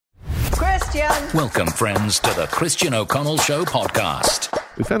Christian. Welcome, friends, to the Christian O'Connell Show podcast.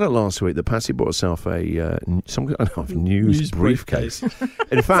 We found out last week that Patsy bought herself some kind of news briefcase.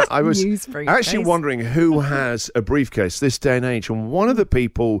 In fact, I was actually wondering who has a briefcase this day and age. And one of the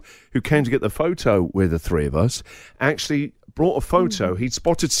people who came to get the photo with the three of us actually brought a photo. He'd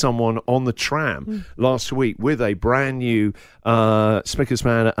spotted someone on the tram last week with a brand new Smickers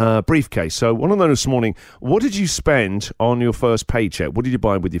Man briefcase. So I want to know this morning, what did you spend on your first paycheck? What did you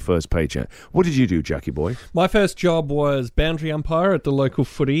buy with your first paycheck? What did you do, Jackie boy? My first job was boundary umpire at the local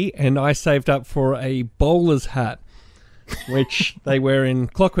footy, and I saved up for a bowler's hat, which they wear in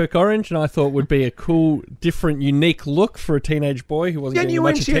Clockwork Orange, and I thought would be a cool, different, unique look for a teenage boy who wasn't getting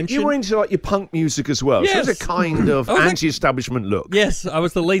much attention. You were into like your punk music as well. Yes. So it was a kind of anti-establishment look. Yes, I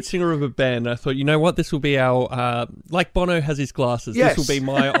was the lead singer of a band. I thought, you know what, this will be our, like Bono has his glasses, Yes. this will be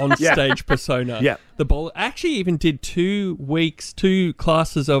my on-stage persona. Yeah. The bowler, actually even did 2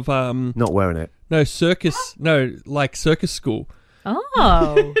 classes of... Not wearing it. like circus school.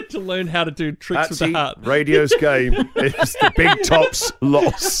 Oh. To learn how to do tricks with the hat. Radio's game is the Big Top's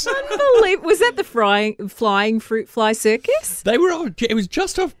loss. Unbelievable. Was that the flying fruit fly circus? They were. It was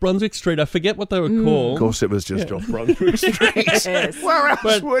just off Brunswick Street. I forget what they were called. Of course, it was just off Brunswick Street. Yes. Where else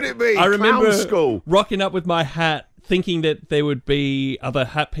But would it be? I remember Clown school. rocking up with my hat, thinking that there would be other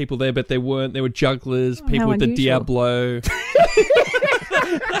hat people there, but there weren't. There were jugglers, people with unusual. the Diablo.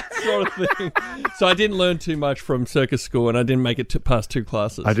 That sort of thing. So I didn't learn too much from circus school, and I didn't make it past 2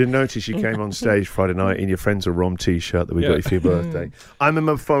 classes. I didn't notice you came on stage Friday night in your Friends of Rom t-shirt that we got you for your birthday. I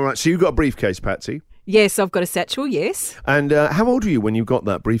remember so you got a briefcase, Patsy. Yes, I've got a satchel, yes. And how old were you when you got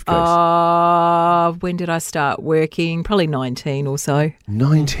that briefcase? When did I start working? Probably 19 or so.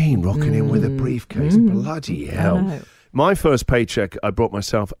 19, rocking in with a briefcase. Bloody hell. I know. My first paycheck, I brought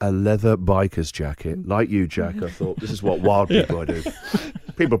myself a leather biker's jacket. Like you, Jack, I thought, this is what wild people do.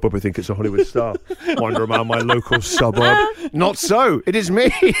 People probably think it's a Hollywood star. Wander around my local suburb. Not so. It is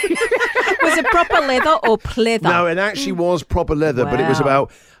me. Was it proper leather or pleather? No, it actually was proper leather, but it was Wow.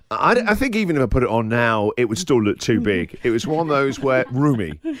 about... I think even if I put it on now, it would still look too big. It was one of those where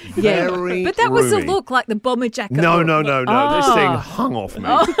roomy. Yeah. Very But that was roomy. the look, like the bomber jacket. No. look. This Oh. thing hung off me.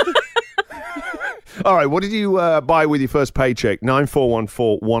 All right, what did you buy with your first paycheck?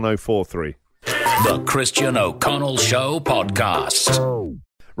 9414-1043. The Christian O'Connell Show podcast.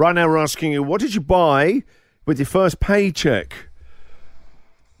 Right now we're asking you, what did you buy with your first paycheck?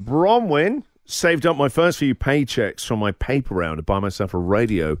 Bronwyn saved up my first few paychecks from my paper round to buy myself a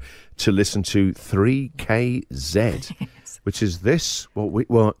radio to listen to 3KZ, which is this.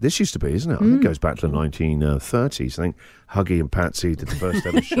 Well, this used to be, isn't it? I think it goes back to the 1930s. I think Huggy and Patsy did the first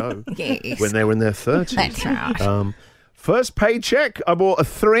ever show Yes. when they were in their 30s. That's right. First paycheck, I bought a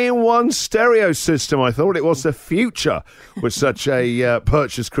 3-in-1 stereo system. I thought it was the future with such a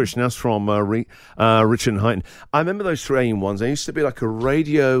purchase, Christian, us from Richard and Heighton. I remember those 3-in-1s. They used to be like a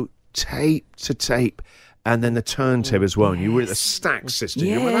radio tape to tape and then the turntable as well. And you were the stack system.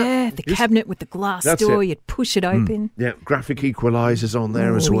 You remember that? The cabinet with the glass That's door. it. You'd push it open. Yeah, graphic equalisers on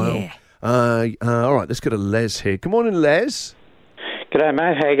there as well. Yeah. All right, let's go to Les here. Good morning, Les. G'day,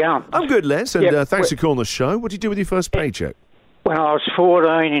 mate. How you going? I'm good, Les, and Yep. thanks for calling the show. What did you do with your first paycheck? When I was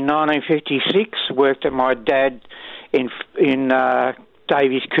 14 in 1956, worked at my dad in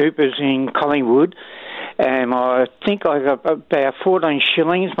Davies Coopers in Collingwood, and I think I got about 14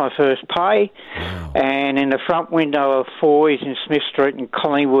 shillings, my first pay. Wow. And in the front window of Foy's in Smith Street in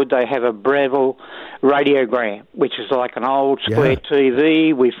Collingwood, they have a Breville radiogram, which is like an old square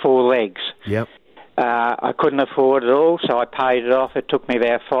TV with 4 legs. Yep. I couldn't afford it all, so I paid it off. It took me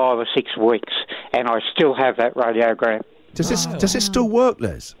about 5 or 6 weeks, and I still have that radiogram. Does it still work,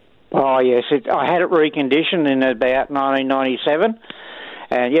 Les? Oh, yes. I had it reconditioned in about 1997.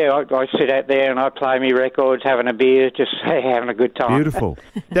 And, yeah, I sit out there and I play me records, having a beer, just having a good time. Beautiful.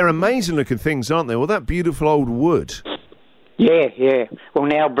 They're amazing-looking things, aren't they? Well, that beautiful old wood. Yeah. Well,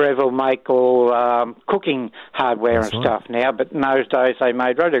 now Breville make all cooking hardware That's and right. stuff now, but in those days they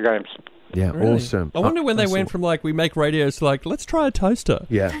made radiograms. Yeah, Really? awesome. I wonder when they That's went from like, we make radios to like, let's try a toaster.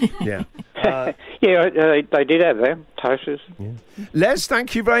 Yeah. Yeah, they did have them, toasters. Les,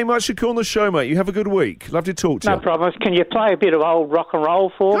 thank you very much for calling the show, mate. You have a good week. Love to talk to No you. problems. Can you play a bit of old rock and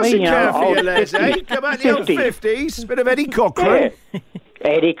roll for Of course me? you can for you, old Les, eh? Come back to the old 50s. Bit of Eddie Cochran. Yeah.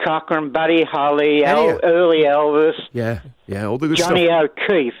 Eddie Cochran, Buddy Holly, Eddie- early Elvis, Yeah, all the good Johnny stuff.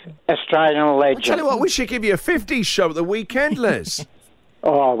 O'Keefe, Australian I legend. tell you what, we should give you a 50s show at the weekend, Les.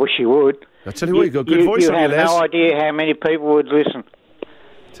 Oh, I wish you would. I tell you what, you've got a good voice you on you, have Les. no idea how many people would listen.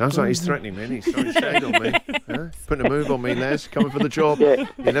 Sounds like he's threatening me. He's throwing shade on me. Huh? Putting a move on me, Les. Coming for the job. Yeah.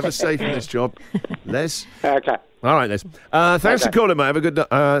 You're never safe in this job. Les? Okay. All right, Les. Thanks for calling, mate. Have a good,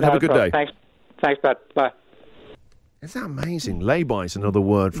 have a good day. Thanks. Thanks, bud. Bye. Isn't that amazing? Lay-by is another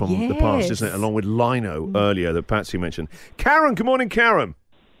word from the past, isn't it? Along with lino earlier that Patsy mentioned. Karen, good morning, Karen.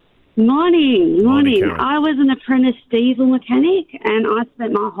 Morning. Karen. I was an apprentice diesel mechanic, and I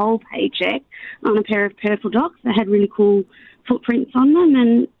spent my whole paycheck on a pair of purple docs that had really cool footprints on them,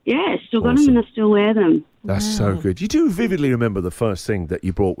 and still got them, and I still wear them. That's so good. You do vividly remember the first thing that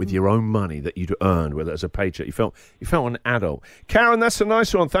you bought with your own money that you'd earned, whether it was a paycheck. You felt an adult. Karen, that's a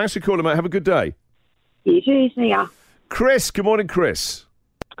nice one. Thanks for calling, mate. Have a good day. You too. See ya. Chris, good morning, Chris.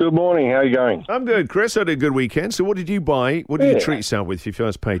 Good morning. How are you going? I'm good, Chris. I had a good weekend. So what did you buy? What did you treat yourself with for your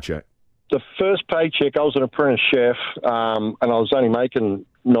first paycheck? The first paycheck, I was an apprentice chef, and I was only making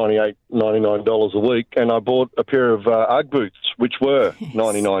 $98, $99 a week, and I bought a pair of Ugg boots, which were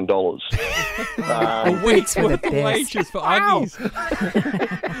 $99. A week's worth of wages for Uggies.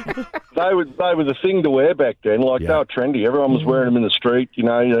 They were the thing to wear back then. They were trendy. Everyone was wearing them in the street. They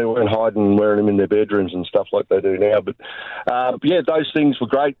weren't hiding and wearing them in their bedrooms and stuff like they do now. But those things were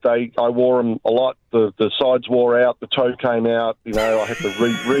great. I wore them a lot. The sides wore out. The toe came out. I had to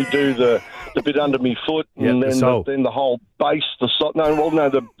redo the bit under my foot, and then the whole base.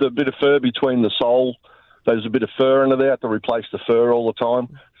 The bit of fur between the sole. There's a bit of fur under there. I had to replace the fur all the time.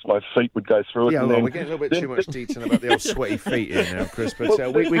 My feet would go through it. Yeah, we're getting a little bit too much detail about the old sweaty feet here now, Chris.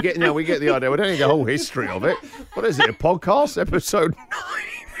 But we get the idea. We don't need the whole history of it. What is it? A podcast episode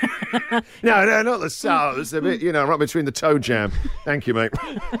 9? No, not the start. It's a bit, right between the toe jam. Thank you, mate.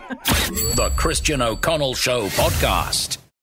 The Christian O'Connell Show podcast.